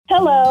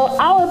Hello,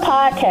 our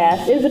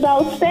podcast is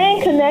about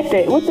staying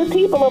connected with the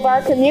people of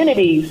our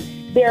communities,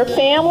 their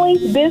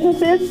families,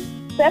 businesses,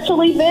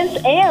 special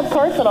events, and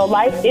personal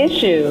life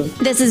issues.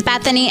 This is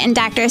Bethany and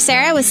Dr.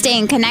 Sarah with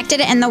Staying Connected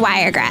in the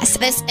Wiregrass.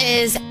 This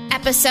is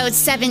episode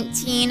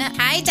 17.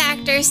 Hi,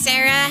 Dr.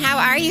 Sarah. How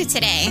are you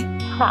today?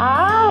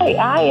 Hi,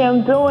 I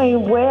am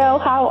doing well.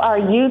 How are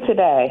you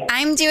today?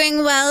 I'm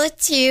doing well,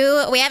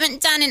 too. We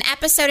haven't done an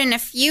episode in a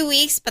few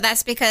weeks, but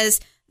that's because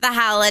the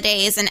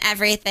holidays and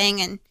everything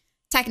and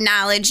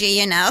technology,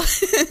 you know.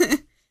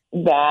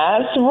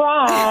 That's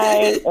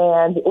right.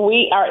 And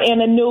we are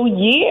in a new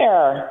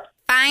year.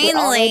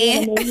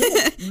 Finally.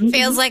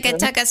 Feels like it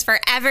took us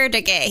forever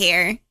to get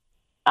here.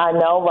 I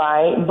know,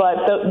 right?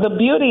 But the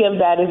beauty of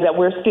that is that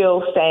we're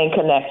still staying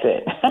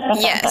connected.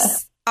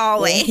 Yes,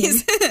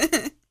 always.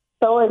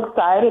 So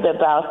excited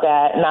about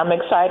that. And I'm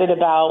excited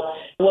about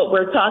what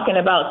we're talking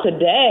about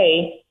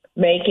today,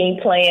 making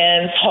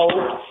plans,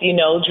 hopes,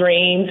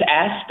 dreams,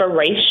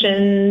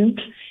 aspirations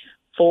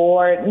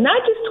for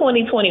not just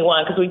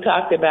 2021, because we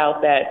talked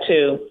about that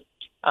too.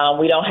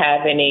 We don't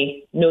have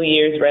any New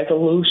Year's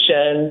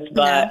resolutions,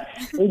 but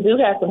we do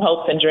have some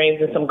hopes and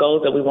dreams and some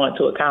goals that we want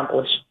to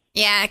accomplish.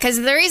 Yeah, because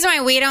the reason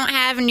why we don't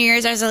have New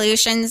Year's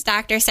resolutions,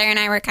 Dr. Sarah and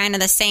I were kind of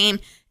the same,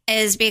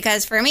 is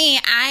because for me,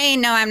 I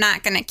know I'm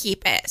not going to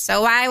keep it.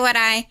 So why would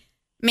I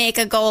make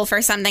a goal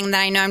for something that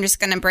I know I'm just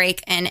going to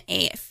break in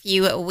a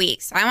few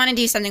weeks? So I want to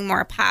do something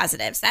more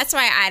positive. So that's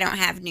why I don't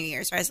have New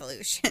Year's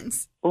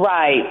resolutions.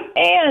 Right.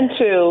 And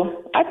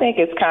two, I think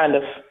it's kind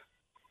of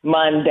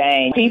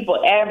mundane.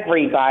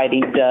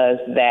 Everybody does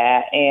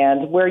that.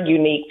 And we're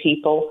unique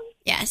people.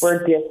 Yes.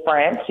 We're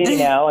different,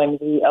 and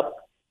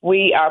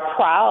we are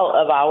proud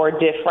of our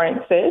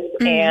differences.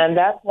 Mm-hmm. And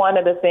that's one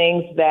of the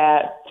things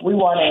that we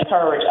want to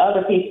encourage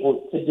other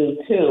people to do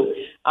too.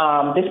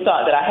 This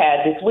thought that I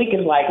had this week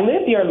is like,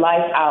 live your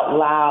life out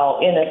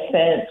loud in a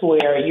sense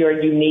where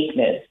your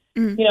uniqueness,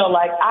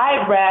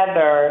 I'd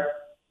rather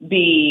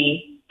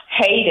be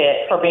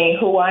hated for being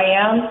who I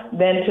am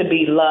than to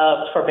be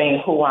loved for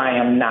being who I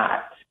am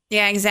not.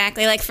 Yeah,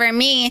 exactly. Like for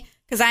me,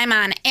 because I'm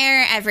on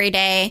air every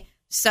day,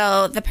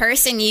 so the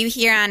person you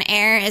hear on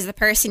air is the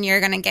person you're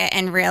going to get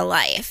in real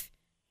life.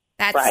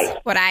 That's right.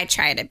 What I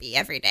try to be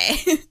every day.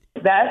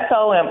 That's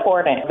so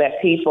important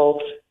that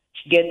people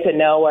get to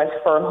know us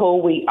for who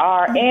we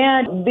are.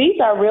 And these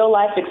are real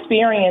life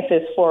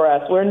experiences for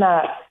us. We're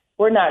not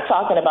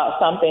talking about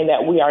something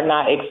that we are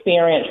not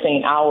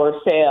experiencing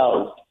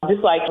ourselves.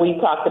 Just like we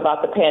talked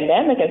about the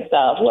pandemic and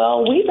stuff.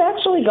 Well, we've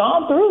actually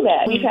gone through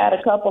that. We've had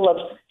a couple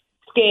of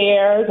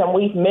scares and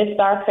we've missed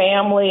our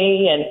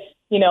family and,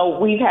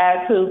 we've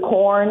had to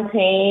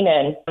quarantine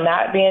and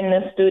not be in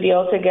the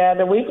studio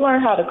together. We've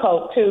learned how to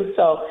cope too.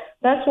 So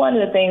that's one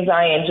of the things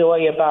I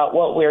enjoy about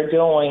what we're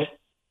doing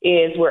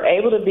is we're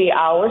able to be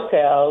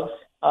ourselves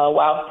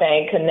while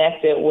staying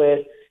connected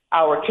with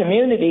our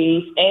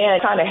communities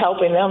and kind of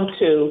helping them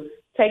to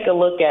take a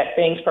look at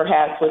things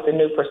perhaps with a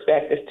new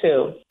perspective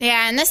too.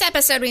 Yeah, in this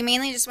episode, we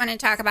mainly just want to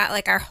talk about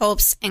like our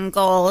hopes and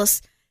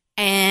goals.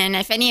 And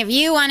if any of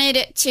you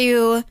wanted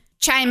to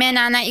chime in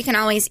on that, you can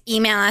always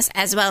email us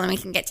as well, and we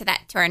can get to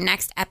that to our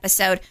next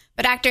episode.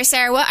 But Dr.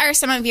 Sarah, what are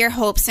some of your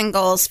hopes and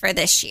goals for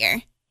this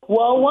year?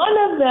 Well, one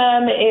of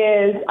them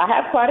is, I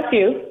have quite a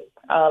few.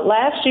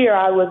 Last year,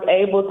 I was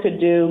able to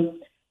do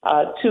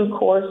 2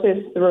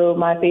 courses through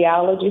my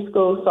theology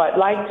school, so I'd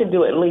like to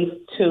do at least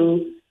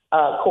 2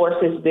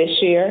 courses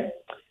this year.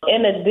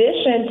 In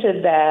addition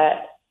to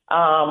that,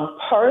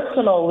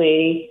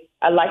 personally,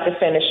 I'd like to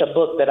finish a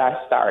book that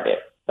I started.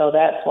 So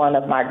that's one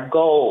of my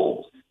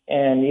goals.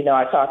 And,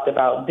 I talked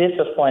about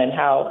discipline,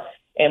 how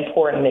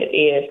important it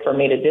is for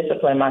me to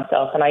discipline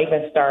myself. And I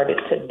even started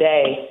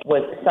today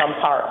with some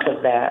parts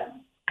of that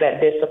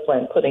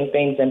discipline, putting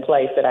things in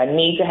place that I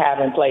need to have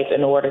in place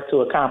in order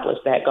to accomplish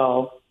that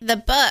goal. The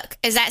book,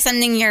 is that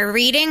something you're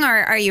reading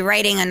or are you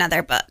writing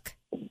another book?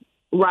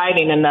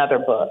 Writing another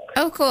book.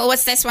 Oh, cool.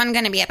 What's this one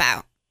going to be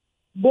about?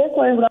 This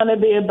one's going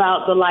to be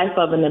about the life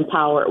of an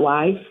empowered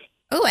wife.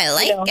 Oh, I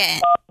like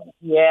it.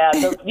 Yeah,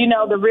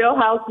 the Real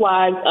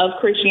Housewives of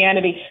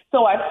Christianity.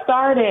 So I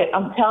started,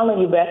 I'm telling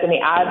you,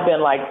 Bethany, I've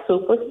been like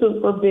super,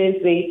 super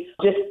busy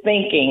just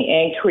thinking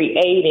and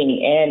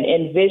creating and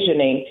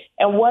envisioning.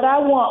 And what I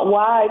want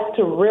wives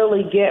to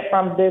really get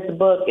from this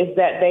book is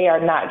that they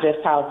are not just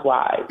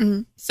housewives.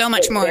 Mm-hmm. So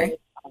much more.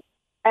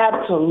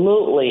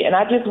 Absolutely. And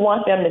I just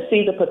want them to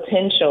see the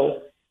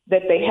potential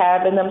that they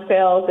have in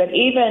themselves. And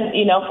even,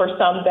 for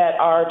some that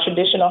are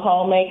traditional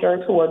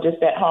homemakers who are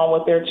just at home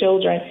with their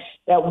children,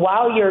 that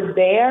while you're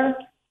there,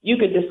 you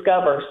could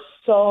discover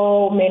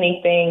so many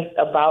things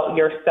about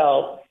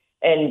yourself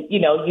and,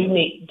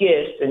 unique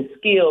gifts and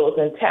skills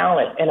and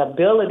talent and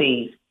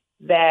abilities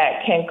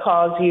that can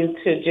cause you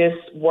to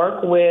just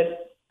work with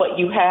what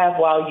you have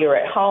while you're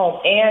at home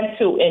and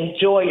to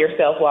enjoy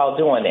yourself while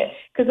doing it.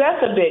 Because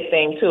that's a big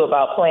thing, too,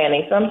 about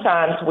planning.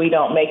 Sometimes we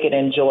don't make it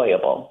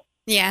enjoyable.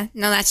 Yeah,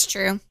 no, that's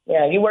true.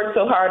 Yeah, you work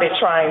so hard at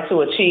trying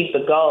to achieve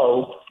the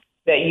goal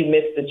that you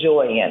miss the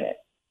joy in it.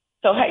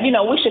 So,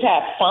 we should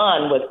have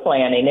fun with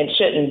planning. It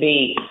shouldn't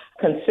be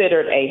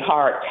considered a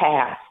hard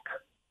task.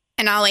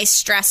 And always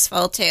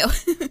stressful, too.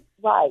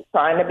 Right.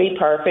 Trying to be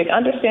perfect.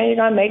 Understand you're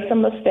going to make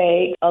some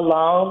mistakes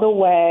along the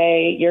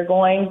way. You're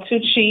going to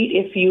cheat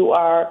if you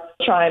are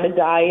trying to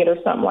diet or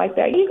something like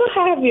that. You're going to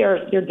have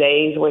your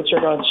days where you're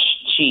going to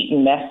cheat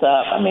and mess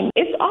up. I mean,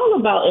 it's all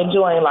about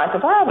enjoying life.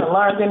 If I haven't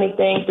learned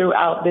anything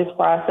throughout this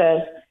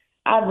process,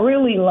 I've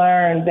really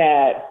learned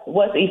that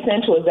what's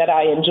essential is that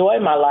I enjoy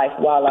my life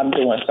while I'm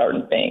doing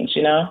certain things,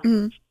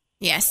 Mm-hmm.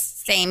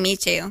 Yes, same, me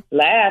too.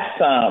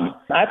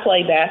 I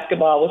play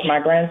basketball with my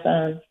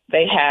grandson.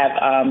 They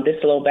have this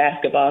little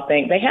basketball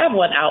thing. They have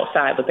one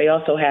outside, but they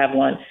also have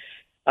one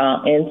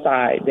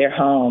inside their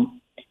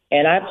home.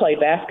 And I play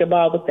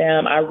basketball with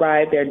them. I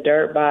ride their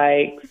dirt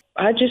bikes.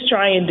 I just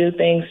try and do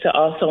things to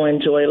also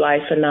enjoy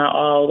life and not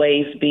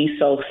always be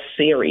so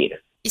serious.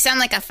 You sound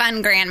like a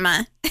fun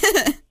grandma.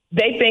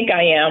 They think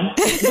I am.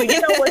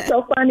 But what's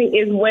so funny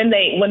is when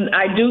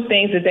I do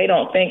things that they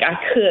don't think I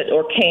could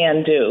or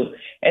can do.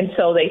 And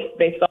so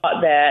they thought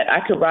that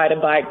I could ride a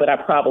bike, but I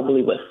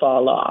probably would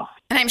fall off.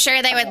 And I'm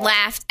sure they would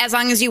laugh. As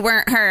long as you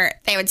weren't hurt,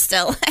 they would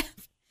still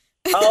laugh.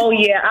 Oh,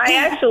 yeah. I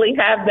actually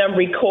have them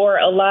record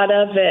a lot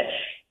of it.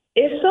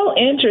 It's so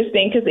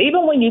interesting because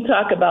even when you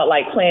talk about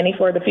like planning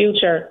for the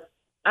future,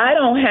 I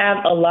don't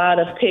have a lot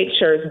of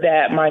pictures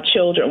that my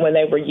children, when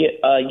they were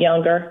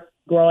younger,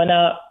 growing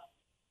up,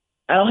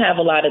 I don't have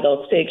a lot of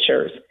those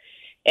pictures.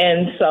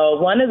 And so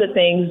one of the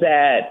things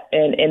that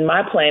in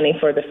my planning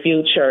for the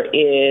future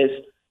is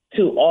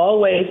to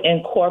always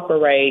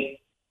incorporate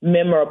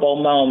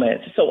memorable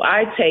moments. So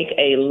I take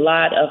a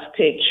lot of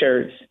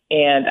pictures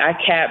and I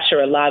capture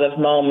a lot of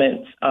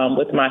moments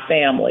with my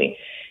family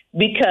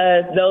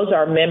because those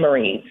are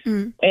memories.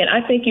 Mm. And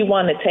I think you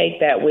want to take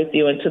that with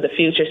you into the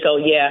future. So,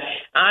 yeah,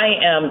 I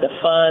am the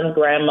fun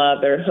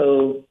grandmother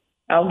who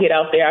I'll get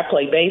out there. I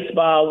play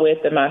baseball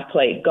with them. I've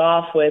played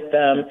golf with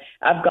them.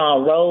 I've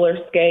gone roller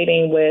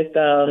skating with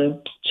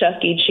them,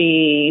 Chuck E.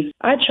 Cheese.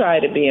 I try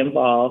to be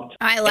involved.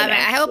 I love it.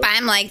 I hope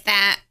I'm like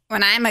that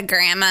when I'm a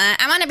grandma.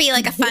 I want to be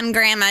like a fun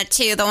grandma,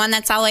 too, the one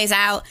that's always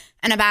out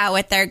and about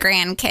with their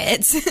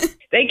grandkids.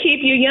 They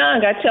keep you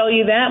young, I tell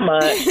you that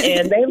much.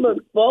 And they look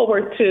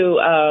forward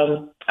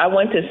to, I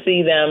went to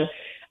see them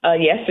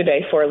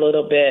yesterday for a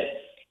little bit,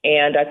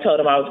 and I told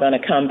them I was going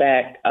to come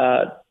back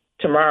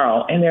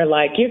tomorrow. And they're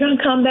like, you're going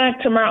to come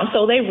back tomorrow?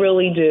 So they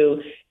really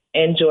do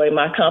enjoy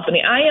my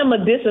company. I am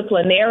a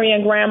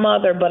disciplinarian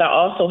grandmother, but I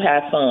also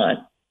have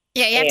fun.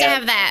 Yeah, you have to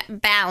have that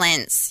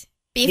balance.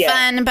 Be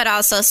fun, but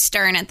also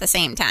stern at the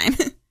same time.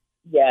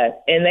 Yes,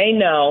 and they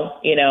know,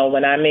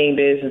 when I mean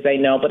business, they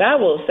know. But I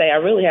will say I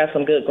really have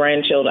some good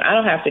grandchildren. I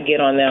don't have to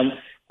get on them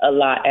a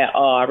lot at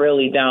all. I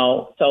really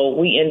don't. So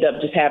we end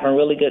up just having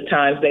really good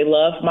times. They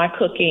love my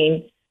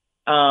cooking.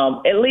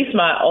 At least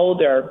my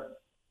older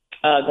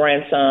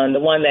grandson, the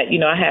one that,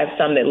 I have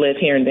some that live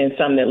here and then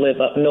some that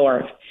live up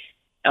north.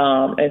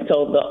 And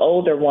so the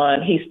older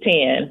one, he's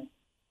 10.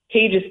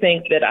 He just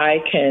thinks that I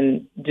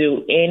can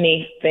do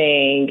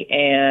anything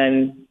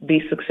and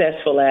be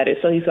successful at it.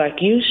 So he's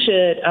like, you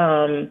should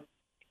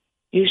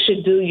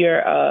do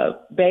your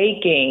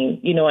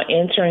baking,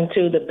 enter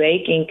into the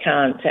baking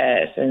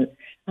contest. And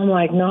I'm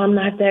like, no, I'm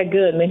not that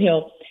good. And then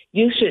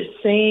you should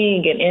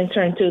sing and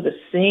enter into the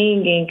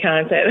singing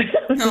contest.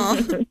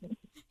 Oh,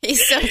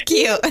 he's so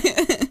cute.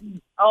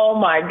 Oh,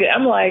 my God.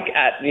 I'm like,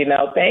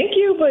 thank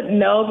you. But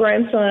no,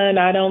 grandson,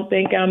 I don't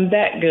think I'm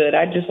that good.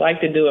 I just like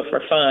to do it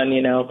for fun,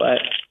 but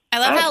I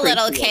love how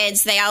little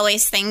kids, they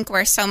always think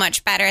we're so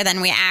much better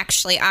than we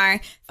actually are.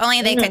 If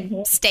only they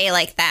could stay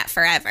like that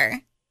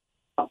forever.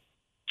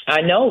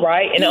 I know,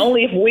 right? And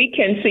only if we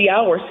can see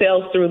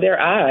ourselves through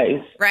their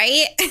eyes.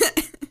 Right?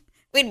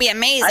 We'd be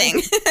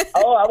amazing.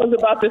 I was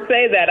about to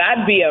say that.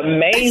 I'd be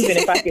amazing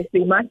if I could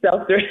see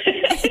myself through.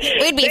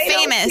 We'd be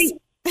famous.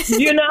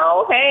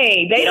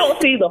 Hey, they don't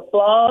see the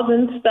flaws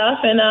and stuff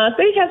in us.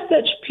 They have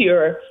such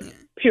pure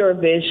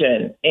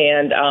vision.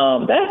 And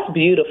that's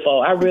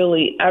beautiful. I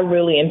really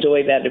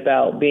enjoy that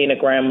about being a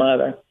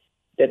grandmother,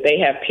 that they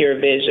have pure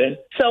vision.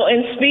 So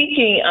in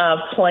speaking of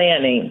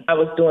planning, I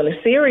was doing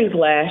a series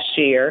last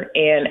year,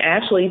 and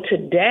actually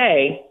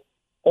today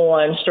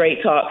on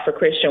Straight Talk for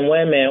Christian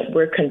Women,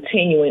 we're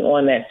continuing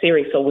on that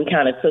series. So we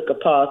kind of took a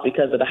pause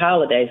because of the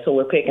holidays. So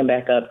we're picking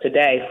back up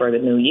today for the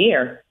new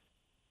year.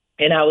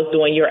 And I was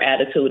doing your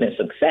attitude and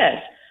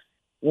success.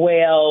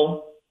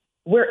 Well,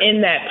 we're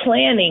in that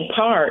planning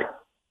part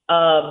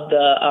of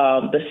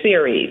the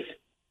series.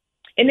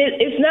 And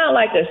it's not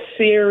like a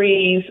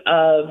series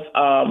of,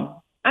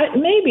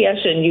 maybe I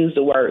shouldn't use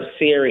the word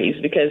series,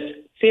 because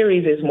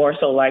series is more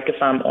so like if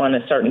I'm on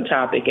a certain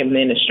topic in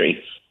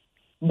ministry.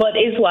 But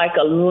it's like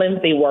a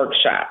lengthy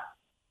workshop,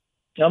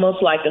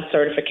 almost like a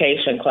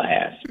certification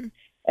class.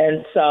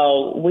 And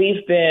so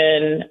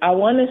I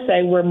want to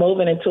say we're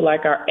moving into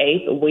like our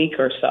 8th week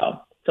or so.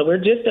 So we're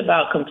just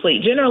about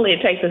complete. Generally,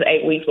 it takes us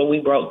 8 weeks, but we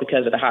broke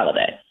because of the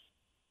holiday.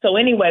 So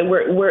anyway,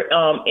 we're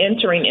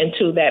entering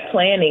into that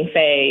planning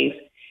phase.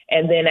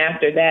 And then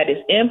after that is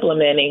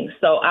implementing.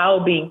 So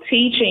I'll be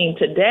teaching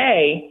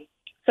today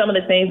some of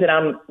the things that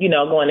I'm,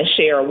 going to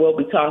share or we'll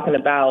be talking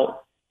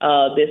about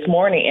this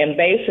morning. And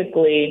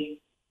basically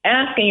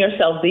asking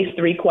yourself these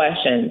 3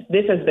 questions.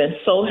 This has been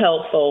so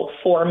helpful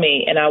for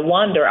me. And I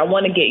want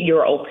to get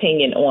your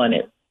opinion on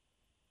it.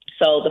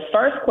 So the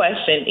first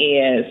question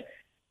is,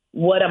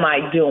 what am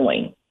I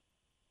doing?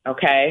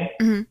 Okay.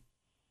 Mm-hmm.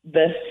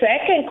 The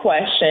second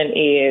question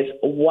is,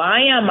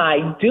 why am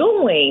I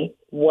doing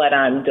what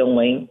I'm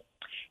doing?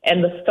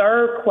 And the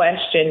third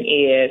question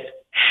is,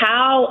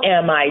 how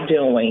am I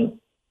doing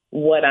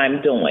what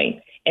I'm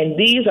doing? And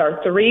these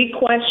are 3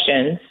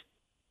 questions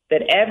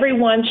that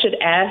everyone should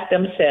ask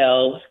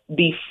themselves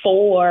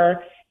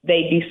before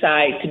they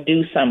decide to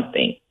do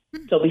something.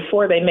 So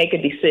before they make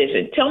a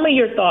decision. Tell me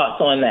your thoughts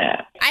on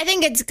that. I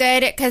think it's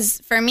good because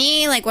for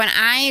me, like when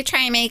I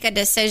try and make a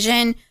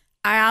decision,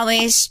 I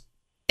always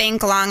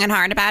think long and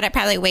hard about it,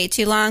 probably way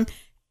too long.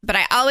 But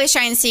I always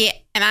try and see,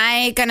 am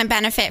I going to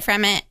benefit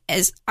from it?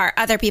 Are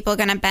other people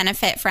going to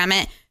benefit from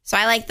it? So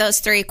I like those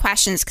 3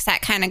 questions because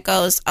that kind of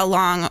goes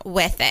along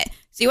with it.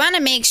 So you want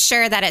to make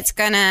sure that it's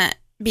going to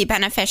be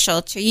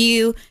beneficial to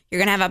you. You're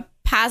going to have a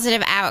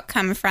positive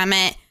outcome from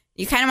it.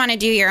 You kind of want to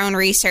do your own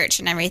research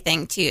and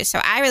everything too. So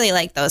I really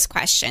like those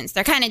questions.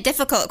 They're kind of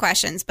difficult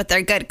questions, but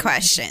they're good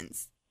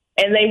questions.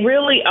 And they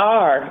really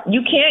are.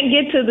 You can't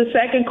get to the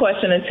second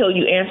question until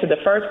you answer the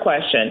first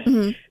question.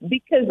 Mm-hmm.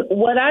 Because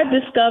what I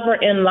discover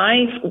in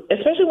life,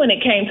 especially when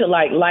it came to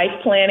like life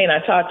planning,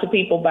 I talk to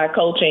people by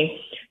coaching,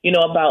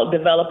 about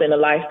developing a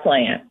life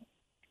plan.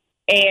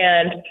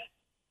 And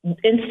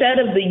instead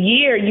of the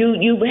year,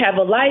 you have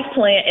a life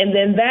plan, and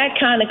then that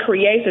kind of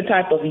creates a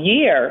type of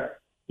year,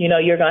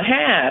 you're going to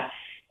have.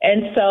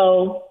 And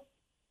so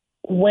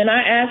when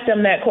I asked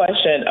them that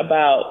question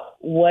about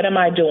what am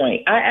I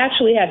doing, I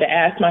actually had to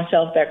ask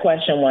myself that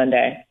question one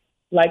day.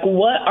 Like,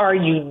 what are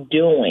you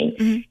doing?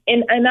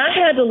 Mm-hmm. And I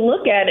had to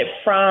look at it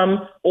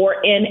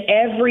in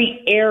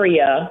every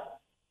area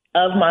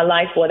of my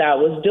life, what I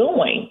was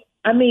doing.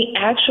 I mean,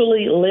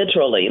 actually,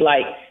 literally,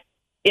 like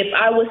if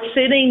I was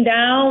sitting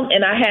down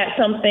and I had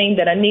something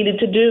that I needed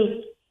to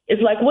do,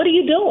 it's like, what are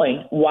you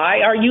doing? Why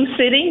are you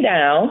sitting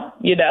down,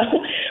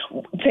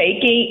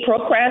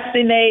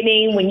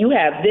 procrastinating when you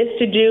have this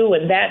to do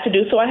and that to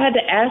do? So I had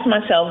to ask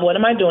myself, what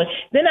am I doing?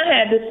 Then I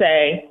had to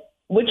say,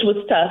 which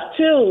was tough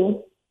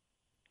too,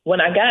 when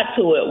I got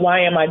to it, why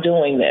am I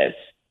doing this?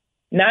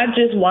 Not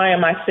just why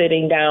am I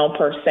sitting down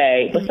per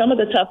se, but some of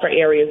the tougher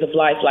areas of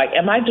life, like,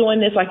 am I doing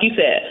this, like you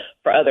said,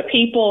 for other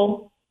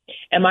people?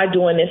 Am I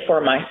doing this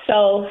for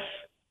myself?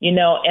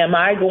 Am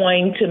I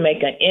going to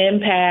make an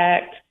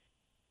impact?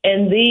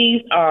 And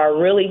these are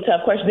really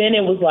tough questions. Then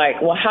it was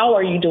like, well, how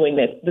are you doing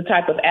this? The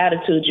type of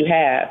attitude you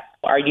have.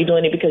 Are you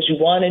doing it because you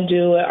want to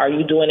do it? Are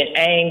you doing it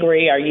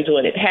angry? Are you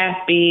doing it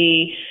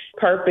happy,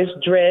 purpose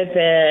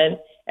driven?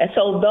 And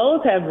so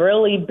those have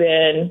really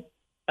been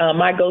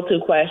my go-to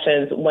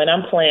questions when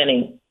I'm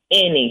planning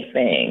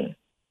anything.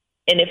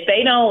 And if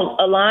they don't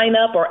align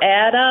up or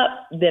add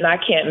up, then I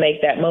can't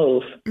make that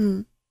move.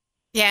 Mm.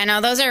 Yeah, no,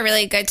 those are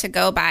really good to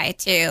go by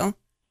too.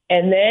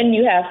 And then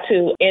you have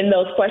to, in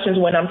those questions,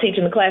 when I'm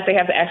teaching the class, they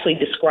have to actually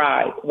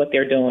describe what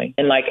they're doing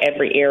in like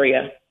every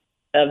area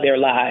of their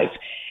lives.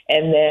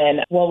 And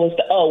then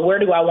where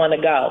do I want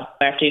to go?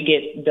 After you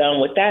get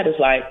done with that, it's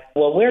like,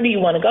 well, where do you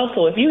want to go?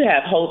 So if you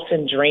have hopes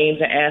and dreams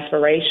and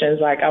aspirations,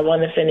 like I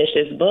want to finish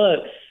this book,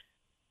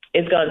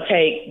 it's going to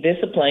take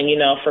discipline,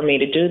 for me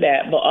to do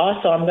that. But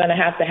also I'm going to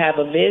have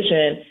a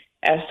vision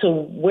as to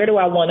where do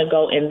I want to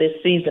go in this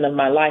season of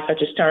my life. I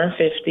just turned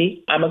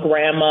 50. I'm a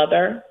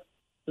grandmother.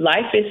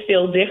 Life is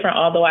still different.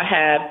 Although I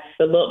have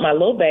my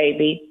little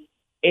baby,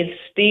 it's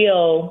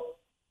still,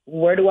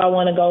 where do I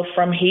want to go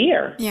from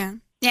here? Yeah.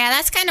 Yeah,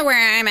 that's kind of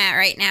where I'm at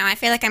right now. I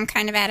feel like I'm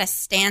kind of at a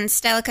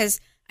standstill because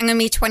I'm going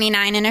to be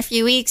 29 in a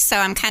few weeks. So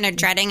I'm kind of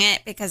dreading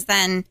it because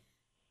then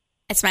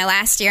it's my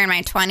last year in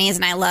my 20s.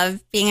 And I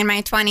love being in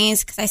my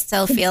 20s because I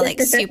still feel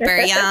like super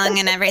young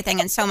and everything.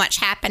 And so much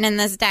happened in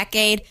this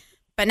decade.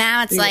 But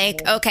now it's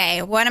like,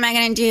 okay, what am I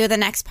going to do the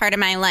next part of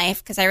my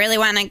life? Because I really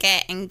want to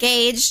get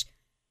engaged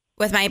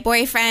with my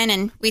boyfriend.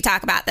 And we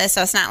talk about this,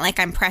 so it's not like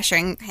I'm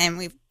pressuring him.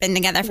 We've been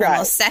together for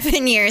almost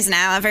 7 years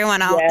now.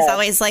 Everyone else is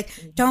always like,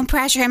 don't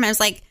pressure him. I was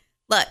like,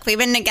 look, we've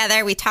been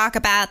together. We talk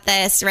about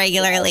this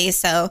regularly.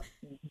 So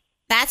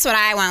that's what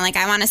I want. Like,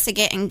 I want us to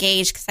get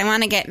engaged because I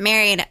want to get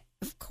married.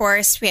 Of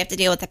course, we have to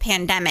deal with the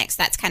pandemic.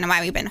 So that's kind of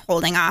why we've been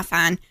holding off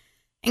on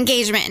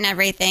engagement and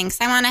everything.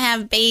 So I want to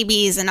have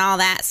babies and all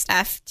that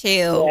stuff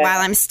too while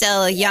I'm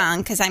still young,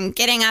 because I'm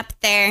getting up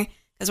there.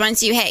 Because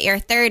once you hit your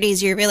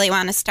 30s, you really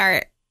want to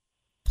start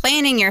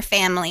planning your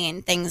family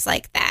and things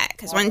like that.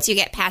 Because once you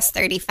get past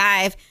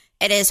 35,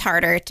 it is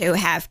harder to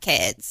have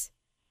kids.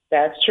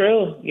 That's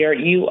true.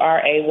 You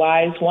are a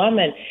wise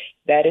woman.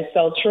 That is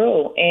so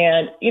true.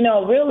 And,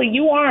 really,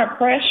 you aren't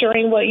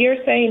pressuring. What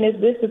you're saying is,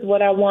 this is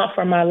what I want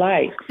for my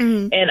life.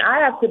 Mm-hmm. And I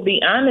have to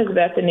be honest,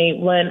 Bethany,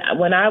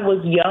 when I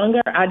was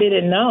younger, I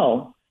didn't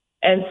know.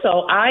 And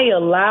so I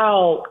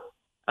allowed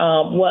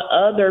what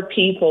other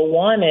people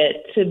wanted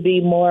to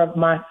be more of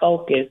my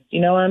focus.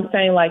 You know what I'm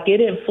saying? Like,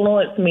 it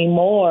influenced me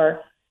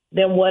more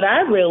than what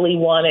I really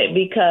wanted,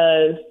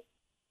 because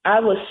I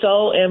was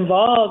so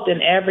involved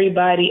in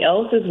everybody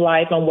else's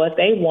life and what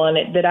they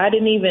wanted that I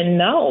didn't even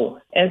know.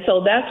 And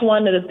so that's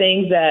one of the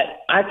things that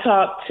I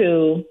talk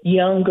to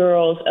young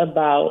girls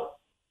about.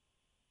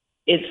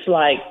 It's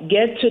like,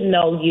 get to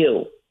know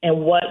you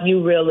and what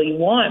you really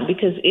want,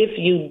 because if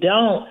you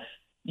don't,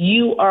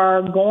 you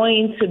are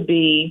going to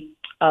be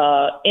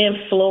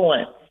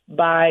influenced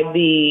by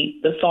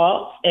the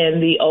thoughts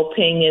and the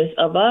opinions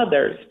of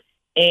others.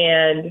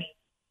 And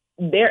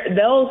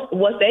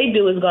what they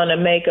do is going to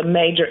make a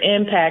major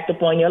impact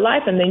upon your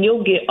life. And then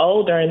you'll get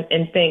older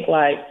and think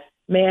like,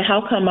 man,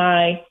 how come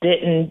I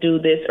didn't do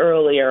this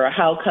earlier? Or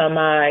how come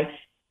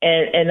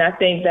and I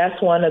think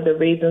that's one of the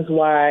reasons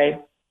why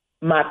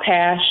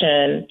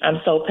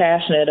I'm so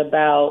passionate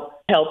about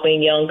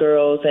helping young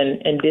girls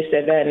and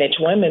disadvantaged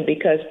women,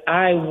 because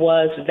I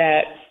was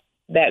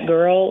that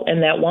girl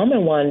and that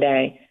woman one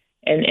day.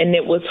 And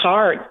it was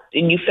hard,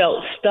 and you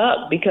felt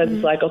stuck because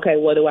it's like, okay,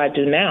 what do I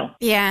do now?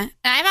 Yeah.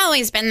 I've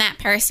always been that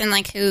person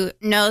like who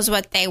knows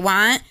what they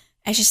want.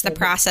 It's just the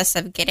process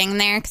of getting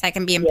there, because I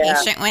can be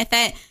impatient with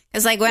it.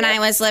 Because like when I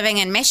was living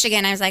in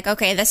Michigan, I was like,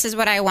 okay, this is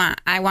what I want.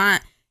 I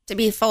want to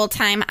be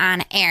full-time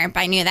on air.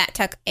 But I knew that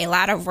took a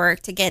lot of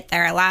work to get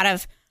there, a lot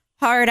of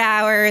hard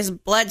hours,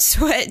 blood,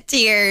 sweat,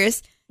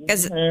 tears,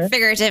 because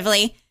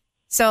figuratively.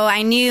 So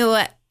I knew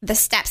the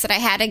steps that I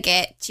had to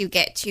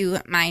get to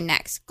my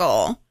next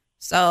goal.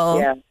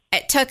 So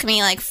it took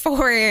me like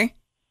four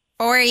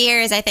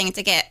years, I think,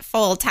 to get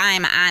full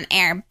time on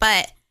air,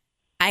 but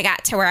I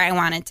got to where I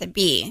wanted to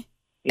be.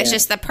 Yeah. It's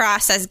just the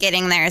process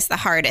getting there is the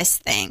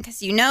hardest thing,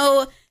 because you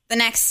know the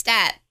next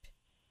step,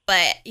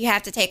 but you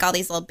have to take all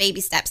these little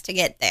baby steps to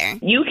get there.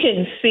 You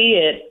can see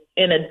it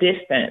in a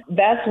distance.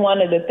 That's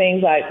one of the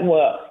things, like,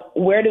 well,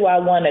 where do I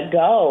want to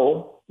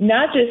go?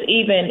 Not just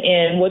even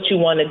in what you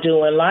want to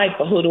do in life,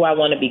 but who do I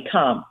want to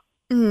become?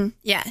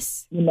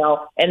 Yes. You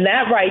know, and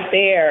that right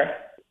there,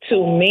 to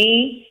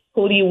me,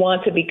 who do you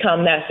want to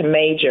become? That's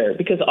major,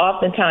 because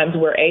oftentimes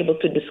we're able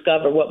to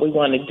discover what we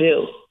want to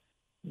do.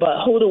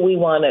 But who do we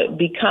want to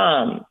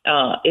become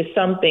is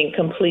something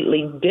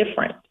completely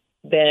different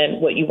than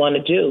what you want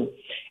to do.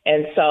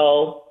 And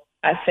so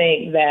I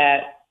think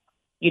that,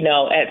 you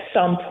know, at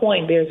some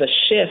point there's a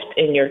shift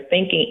in your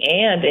thinking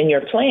and in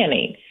your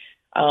planning.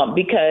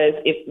 Because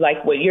if,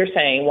 like what you're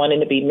saying, wanting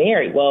to be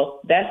married,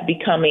 well, that's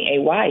becoming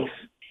a wife.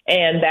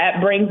 And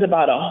that brings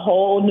about a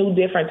whole new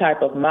different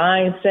type of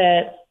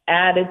mindset,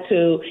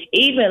 attitude,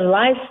 even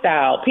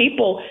lifestyle.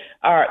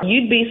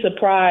 You'd be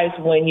surprised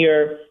when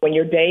you're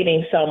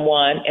dating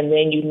someone and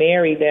then you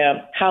marry them,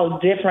 how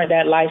different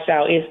that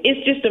lifestyle is.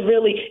 It's just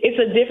it's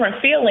a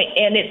different feeling.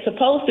 And it's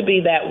supposed to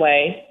be that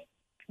way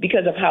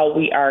because of how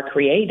we are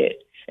created.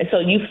 And so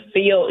you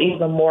feel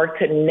even more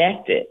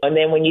connected. And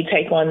then when you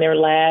take on their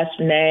last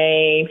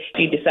name, if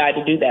you decide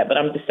to do that, but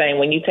I'm just saying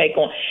when you take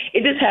on,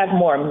 it just has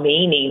more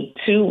meaning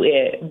to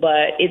it,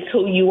 but it's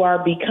who you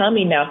are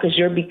becoming now, because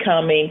you're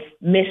becoming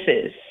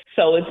Mrs.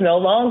 So it's no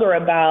longer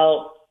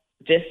about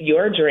just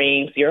your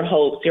dreams, your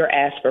hopes, your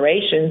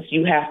aspirations.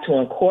 You have to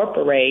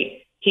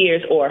incorporate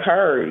his or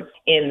hers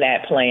in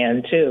that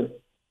plan too.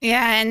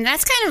 Yeah, and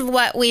that's kind of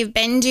what we've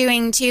been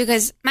doing too,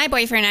 because my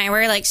boyfriend and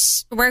I,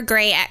 we're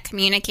great at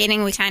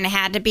communicating. We kind of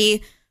had to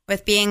be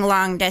with being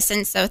long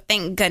distance, so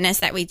thank goodness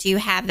that we do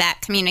have that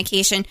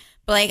communication.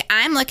 But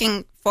I'm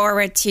looking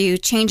forward to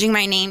changing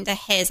my name to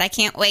his. I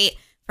can't wait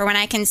for when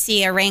I can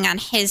see a ring on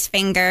his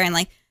finger and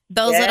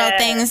those little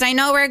things. I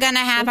know we're going to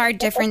have our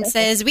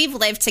differences. We've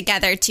lived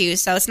together too,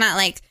 so it's not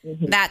like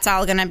that's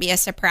all going to be a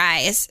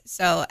surprise.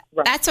 So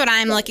that's what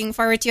I'm looking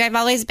forward to. I've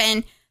always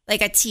been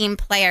like a team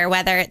player,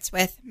 whether it's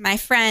with my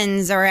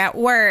friends or at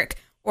work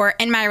or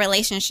in my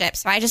relationship.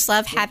 So I just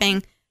love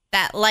having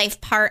that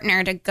life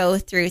partner to go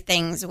through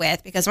things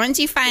with, because once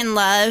you find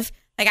love,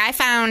 I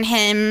found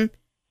him,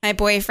 my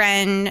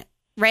boyfriend,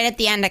 right at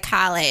the end of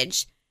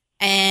college.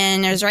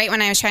 And it was right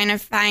when I was trying to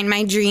find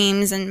my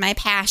dreams and my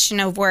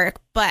passion of work.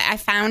 But I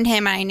found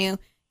him and I knew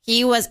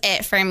he was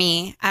it for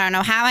me. I don't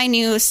know how I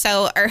knew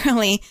so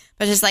early,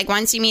 but just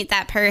once you meet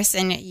that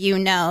person, you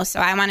know. So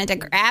I wanted to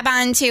grab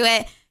onto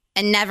it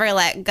and never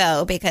let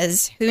go,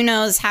 because who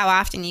knows how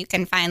often you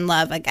can find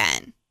love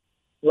again.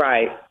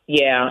 Right.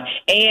 Yeah.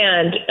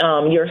 And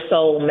your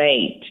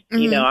soulmate.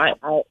 You know, I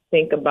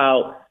think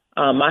about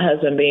my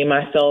husband being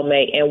my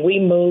soulmate, and we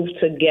moved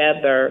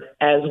together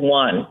as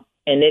one.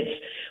 And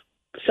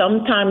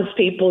sometimes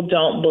people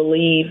don't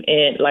believe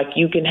in,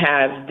 you can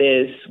have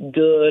this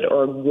good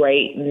or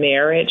great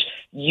marriage.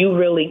 You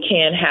really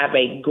can have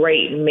a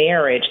great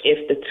marriage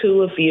if the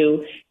two of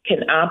you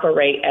can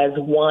operate as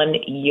one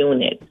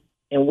unit.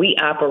 And we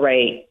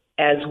operate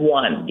as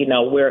one,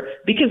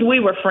 because we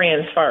were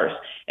friends first.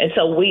 And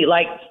so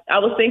I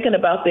was thinking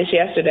about this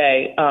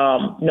yesterday,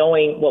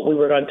 knowing what we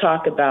were going to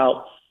talk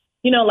about,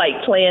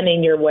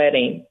 planning your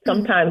wedding.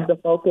 Sometimes the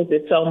focus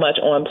is so much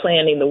on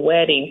planning the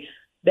wedding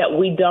that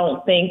we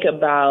don't think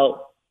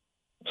about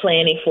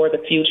planning for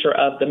the future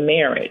of the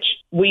marriage.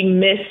 We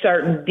miss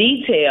certain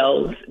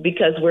details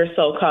because we're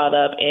so caught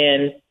up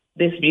in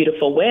this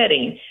beautiful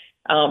wedding.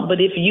 But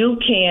if you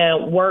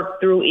can work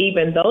through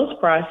even those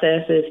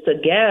processes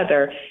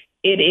together,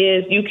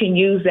 you can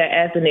use that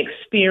as an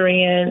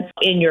experience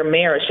in your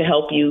marriage to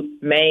help you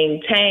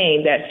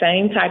maintain that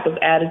same type of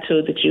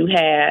attitude that you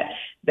had,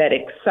 that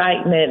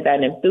excitement,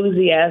 that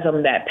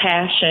enthusiasm, that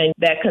passion,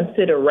 that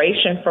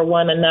consideration for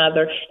one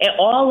another. And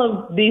all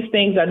of these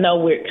things, I know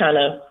we're kind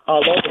of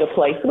all over the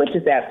place, which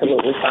is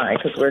absolutely fine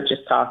because we're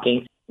just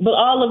talking. But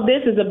all of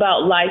this is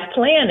about life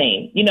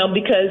planning,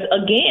 because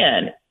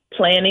again,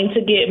 planning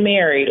to get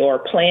married or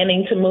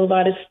planning to move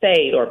out of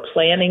state or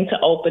planning to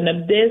open a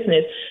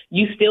business,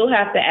 you still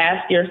have to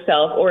ask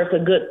yourself, or it's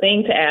a good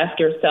thing to ask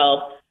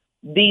yourself,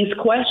 these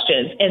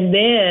questions. And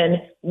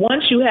then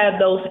once you have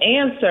those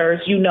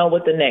answers, you know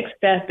what the next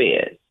step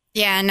is.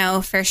 Yeah,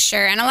 no, for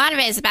sure. And a lot of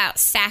it is about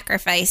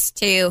sacrifice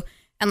too,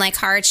 and like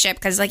hardship.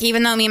 Because like,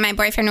 even though me and my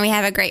boyfriend, we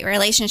have a great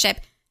relationship,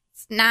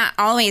 it's not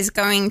always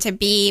going to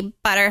be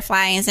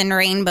butterflies and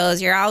rainbows.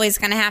 You're always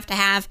going to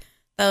have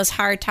those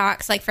hard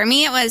talks. Like for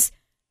me, it was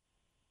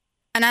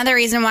another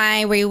reason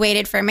why we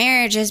waited for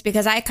marriage is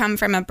because I come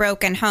from a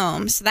broken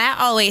home. So that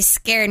always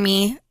scared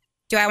me.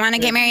 Do I want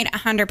to get married?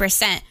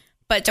 100%.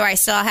 But do I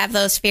still have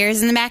those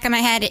fears in the back of my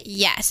head?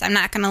 Yes. I'm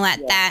not going to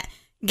let that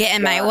get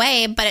in my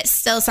way, but it's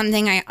still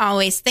something I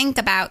always think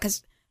about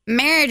because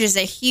marriage is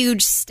a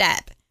huge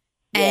step.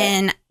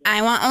 And I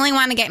only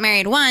want to get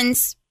married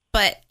once,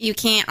 but you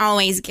can't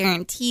always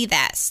guarantee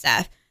that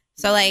stuff.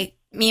 So like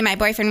me and my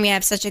boyfriend, we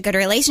have such a good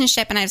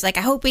relationship. And I was like,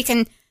 I hope we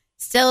can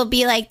still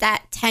be like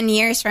that 10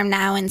 years from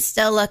now and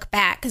still look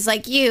back. Because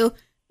like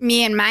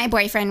me and my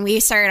boyfriend, we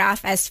started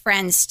off as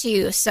friends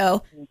too.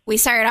 So we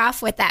started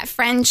off with that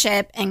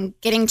friendship and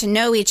getting to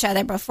know each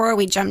other before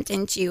we jumped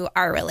into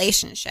our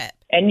relationship.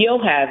 And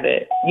you'll have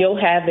it.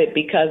 You'll have it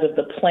because of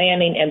the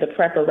planning and the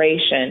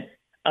preparation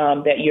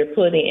that you're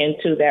putting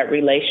into that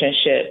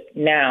relationship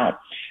now.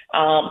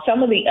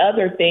 Some of the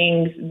other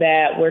things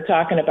that we're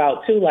talking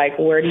about too, like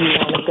where do you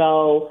want to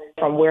go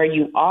from where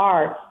you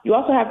are, you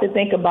also have to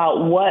think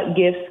about what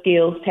gifts,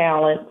 skills,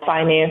 talent,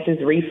 finances,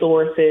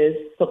 resources,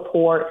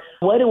 support.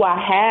 What do I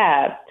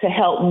have to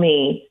help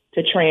me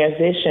to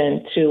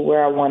transition to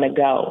where I want to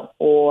go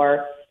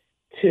or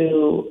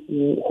to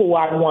who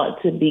I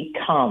want to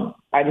become?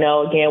 I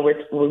know, again,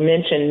 we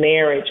mentioned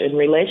marriage and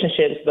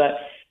relationships, but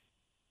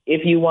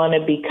if you want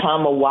to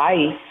become a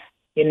wife,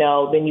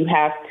 then you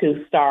have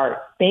to start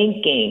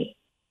thinking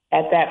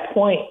at that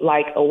point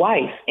like a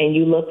wife. And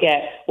you look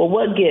at, well,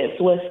 what gifts,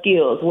 what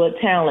skills, what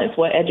talents,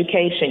 what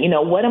education,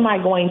 what am I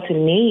going to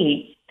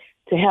need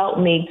to help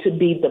me to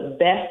be the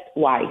best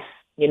wife,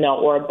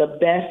 or the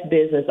best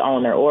business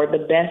owner or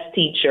the best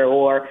teacher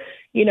or,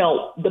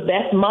 the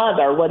best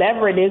mother,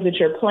 whatever it is that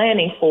you're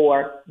planning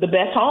for, the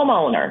best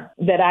homeowner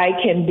that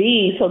I can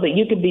be so that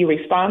you can be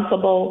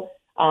responsible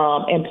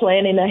and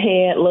planning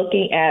ahead,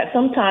 looking at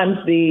sometimes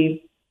the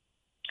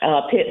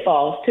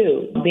pitfalls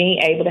too, being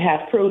able to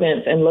have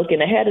prudence and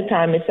looking ahead of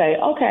time and say,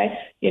 okay,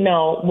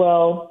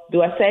 well,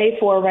 do I save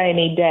for a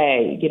rainy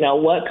day?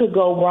 What could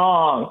go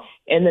wrong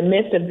in the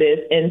midst of this,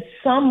 and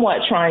somewhat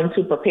trying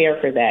to prepare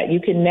for that. You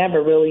can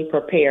never really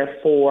prepare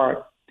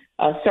for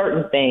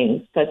certain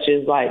things, such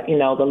as like,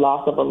 the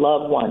loss of a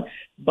loved one,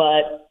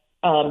 but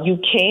you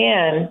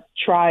can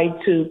try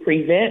to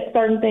prevent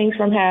certain things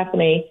from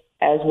happening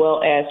as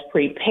well as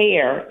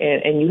prepare,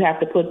 and you have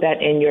to put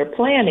that in your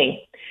planning.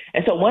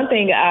 And so one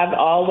thing I've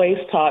always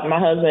taught, my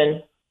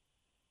husband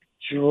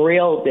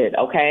drilled it,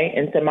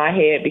 into my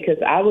head, because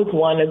I was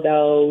one of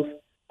those,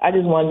 I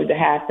just wanted it to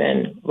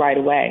happen right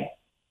away.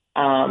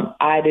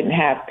 I didn't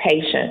have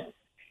patience.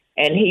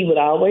 And he would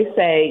always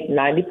say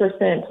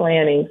 90%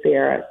 planning,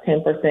 Sarah,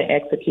 10%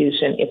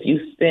 execution. If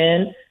you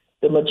spend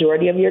the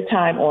majority of your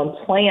time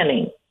on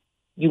planning,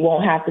 you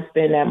won't have to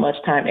spend that much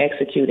time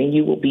executing.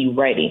 You will be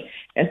ready.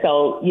 And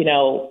so,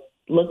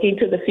 looking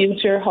to the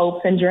future,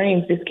 hopes and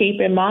dreams, just keep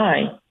in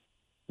mind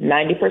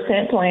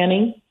 90%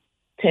 planning,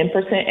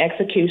 10%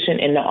 execution,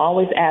 and to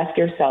always ask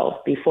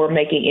yourself before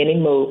making any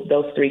move,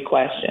 those three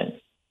questions.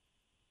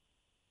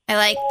 I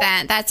like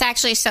that. That's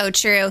actually so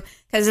true,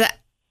 because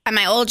at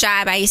my old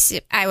job,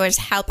 I was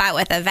help out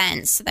with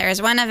events. There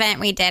was one event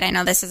we did. I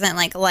know this isn't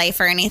like life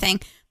or anything,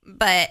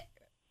 but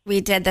we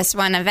did this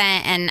one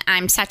event, and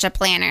I'm such a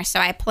planner. So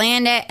I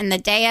planned it, and the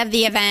day of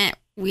the event,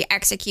 we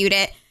execute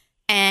it.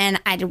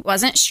 And I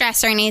wasn't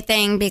stressed or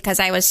anything because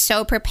I was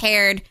so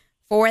prepared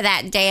for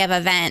that day of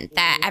event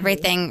that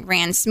everything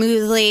ran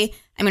smoothly.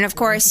 I mean, of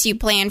course, you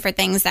plan for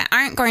things that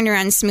aren't going to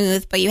run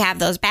smooth, but you have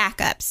those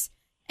backups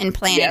and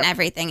plan and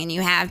everything, and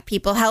you have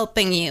people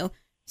helping you.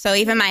 So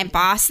even my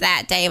boss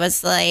that day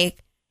was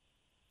like,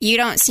 you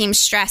don't seem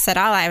stressed at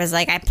all. I was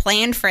like, I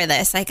planned for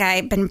this. Like,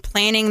 I've been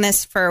planning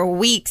this for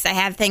weeks. I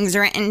have things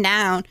written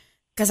down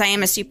because I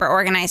am a super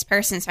organized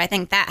person. So I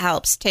think that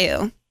helps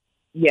too.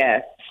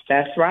 Yes,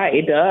 that's right.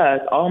 It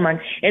does. Oh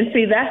my. And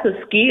see, that's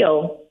a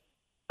skill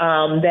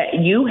that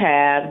you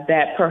have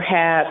that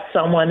perhaps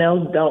someone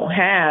else don't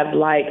have.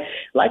 Like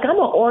I'm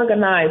an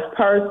organized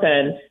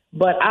person,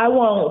 but I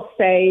won't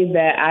say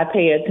that I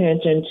pay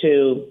attention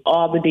to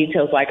all the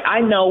details. Like, I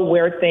know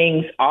where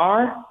things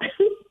are.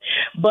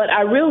 But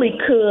I really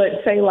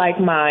could say, like,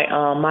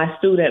 my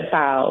student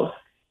files,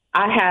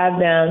 I have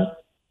them.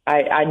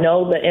 I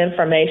know the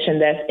information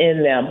that's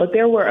in them. But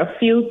there were a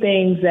few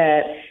things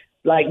that,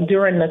 like,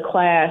 during the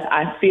class,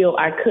 I feel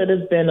I could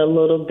have been a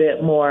little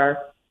bit more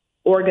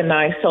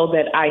organized so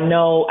that I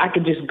know I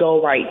could just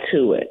go right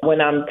to it.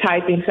 When I'm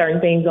typing certain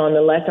things on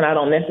the lesson, I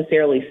don't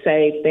necessarily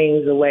save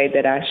things the way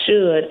that I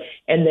should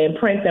and then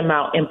print them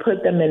out and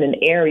put them in an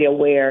area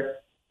where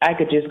I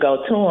could just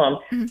go to them.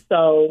 Mm-hmm.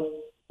 So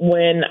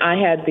when I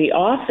had the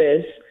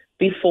office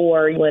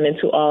before I went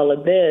into all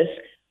of this,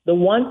 the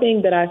one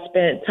thing that I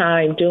spent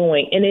time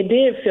doing, and it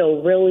did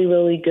feel really,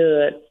 really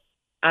good,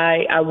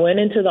 I went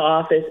into the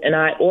office and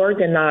I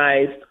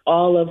organized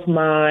all of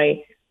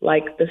my,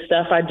 like, the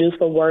stuff I do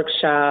for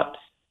workshops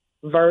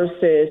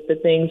versus the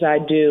things I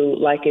do,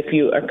 like if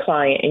you're a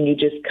client and you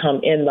just come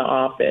in the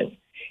office.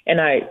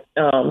 And I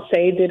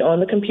saved it on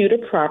the computer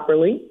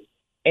properly,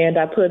 and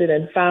I put it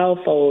in file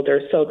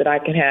folders so that I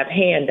can have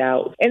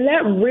handouts. And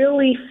that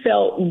really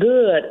felt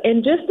good.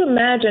 And just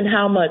imagine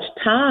how much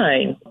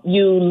time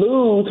you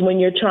lose when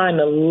you're trying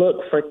to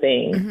look for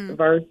things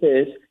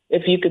versus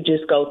if you could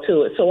just go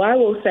to it. So I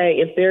will say,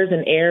 if there's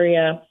an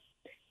area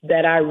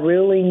that I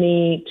really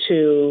need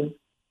to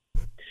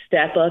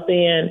step up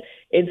in,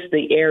 it's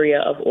the area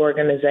of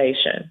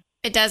organization.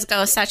 It does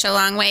go such a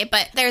long way,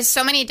 but there's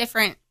so many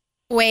different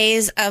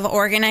ways of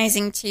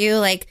organizing too.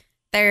 Like,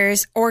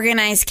 there's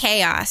organized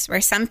chaos,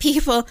 where some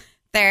people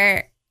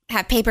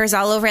have papers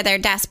all over their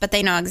desk, but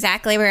they know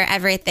exactly where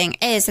everything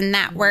is, and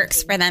that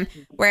works for them.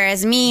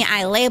 Whereas me,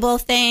 I label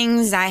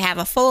things, I have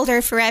a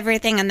folder for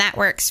everything, and that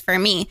works for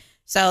me.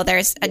 So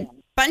there's a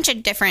bunch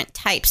of different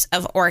types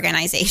of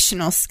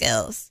organizational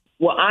skills.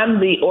 Well, I'm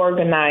the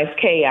organized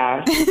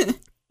chaos,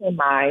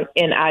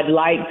 and I'd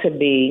like to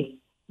be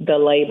the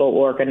label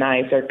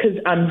organizer because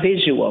I'm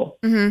visual.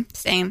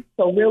 Same.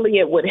 So really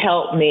it would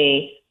help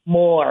me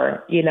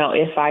more,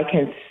 if I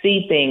can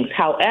see things.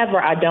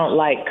 However, I don't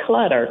like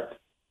clutter.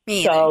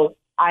 So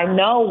I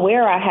know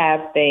where I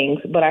have things,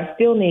 but I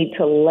still need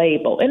to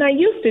label. And I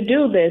used to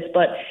do this,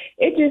 but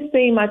it just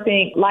seemed, I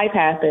think life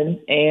happens,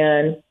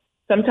 and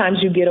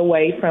sometimes you get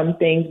away from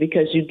things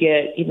because you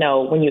get,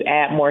 when you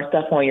add more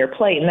stuff on your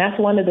plate. And that's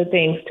one of the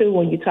things, too,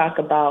 when you talk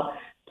about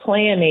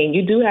planning,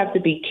 you do have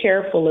to be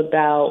careful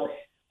about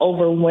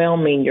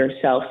overwhelming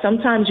yourself.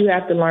 Sometimes you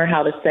have to learn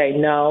how to say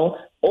no,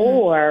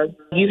 or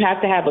you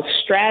have to have a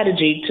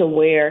strategy to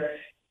where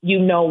you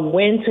know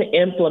when to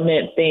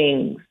implement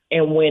things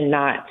and when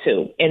not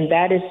to. And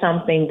that is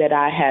something that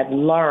I have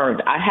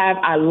learned.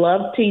 I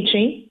love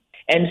teaching.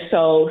 And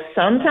so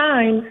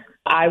sometimes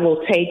I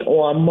will take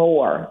on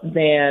more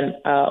than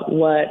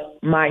what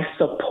my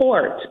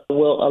support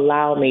will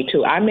allow me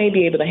to. I may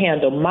be able to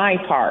handle my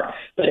part,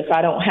 but if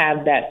I don't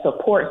have that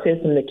support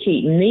system to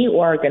keep me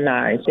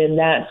organized, then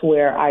that's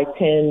where I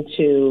tend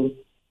to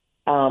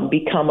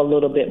become a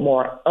little bit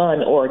more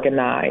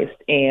unorganized.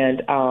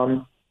 And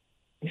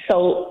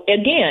so,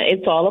 again,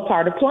 it's all a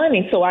part of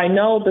planning. So I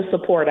know the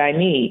support I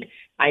need.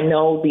 I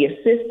know the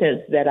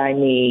assistance that I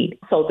need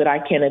so that I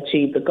can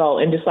achieve the goal.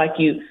 And just like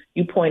you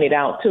pointed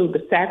out, too,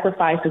 the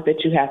sacrifices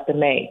that you have to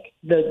make,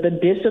 the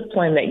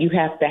discipline that you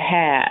have to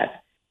have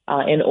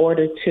in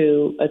order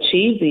to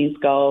achieve these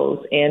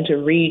goals and to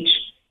reach,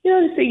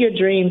 to see your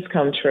dreams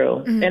come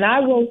true. And I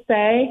will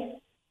say,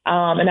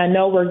 and I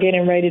know we're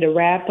getting ready to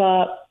wrap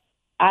up,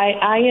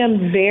 I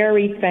am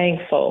very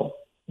thankful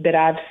that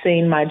I've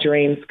seen my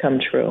dreams come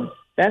true.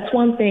 That's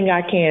one thing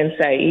I can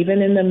say,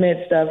 even in the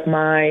midst of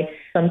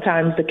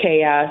sometimes the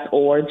chaos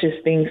or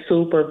just being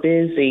super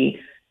busy,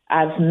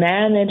 I've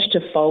managed to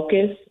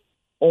focus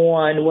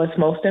on what's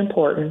most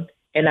important,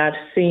 and I've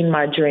seen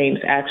my dreams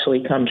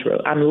actually come true.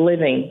 I'm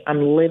living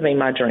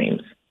my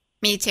dreams.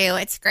 Me too.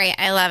 It's great.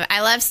 I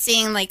love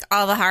seeing like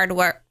all the hard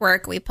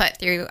work we put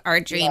through our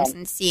dreams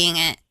and seeing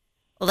it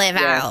live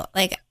out.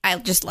 Like, I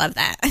just love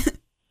that.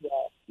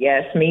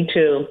 Yes, me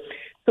too.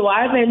 So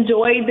I've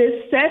enjoyed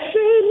this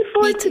session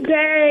for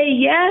today.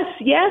 Yes.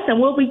 And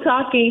we'll be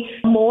talking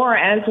more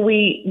as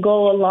we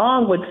go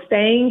along with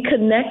staying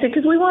connected,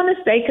 because we want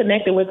to stay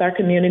connected with our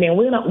community, and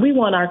we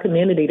want our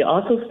community to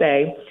also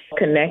stay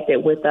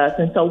connected with us.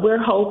 And so we're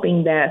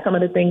hoping that some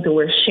of the things that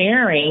we're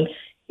sharing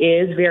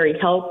is very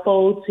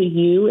helpful to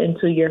you and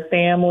to your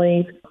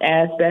families.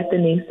 As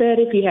Bethany said,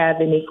 if you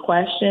have any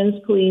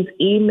questions, please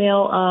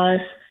email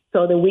us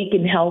so that we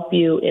can help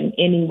you in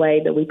any way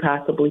that we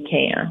possibly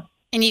can.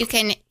 And you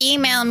can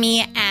email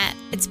me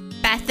it's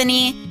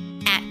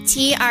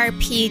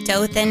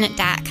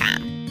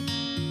Bethany@trpdothan.com.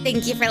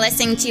 Thank you for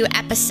listening to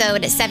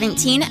episode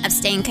 17 of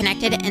Staying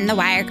Connected in the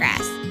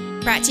Wiregrass,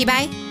 brought to you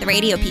by the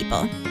Radio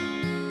People.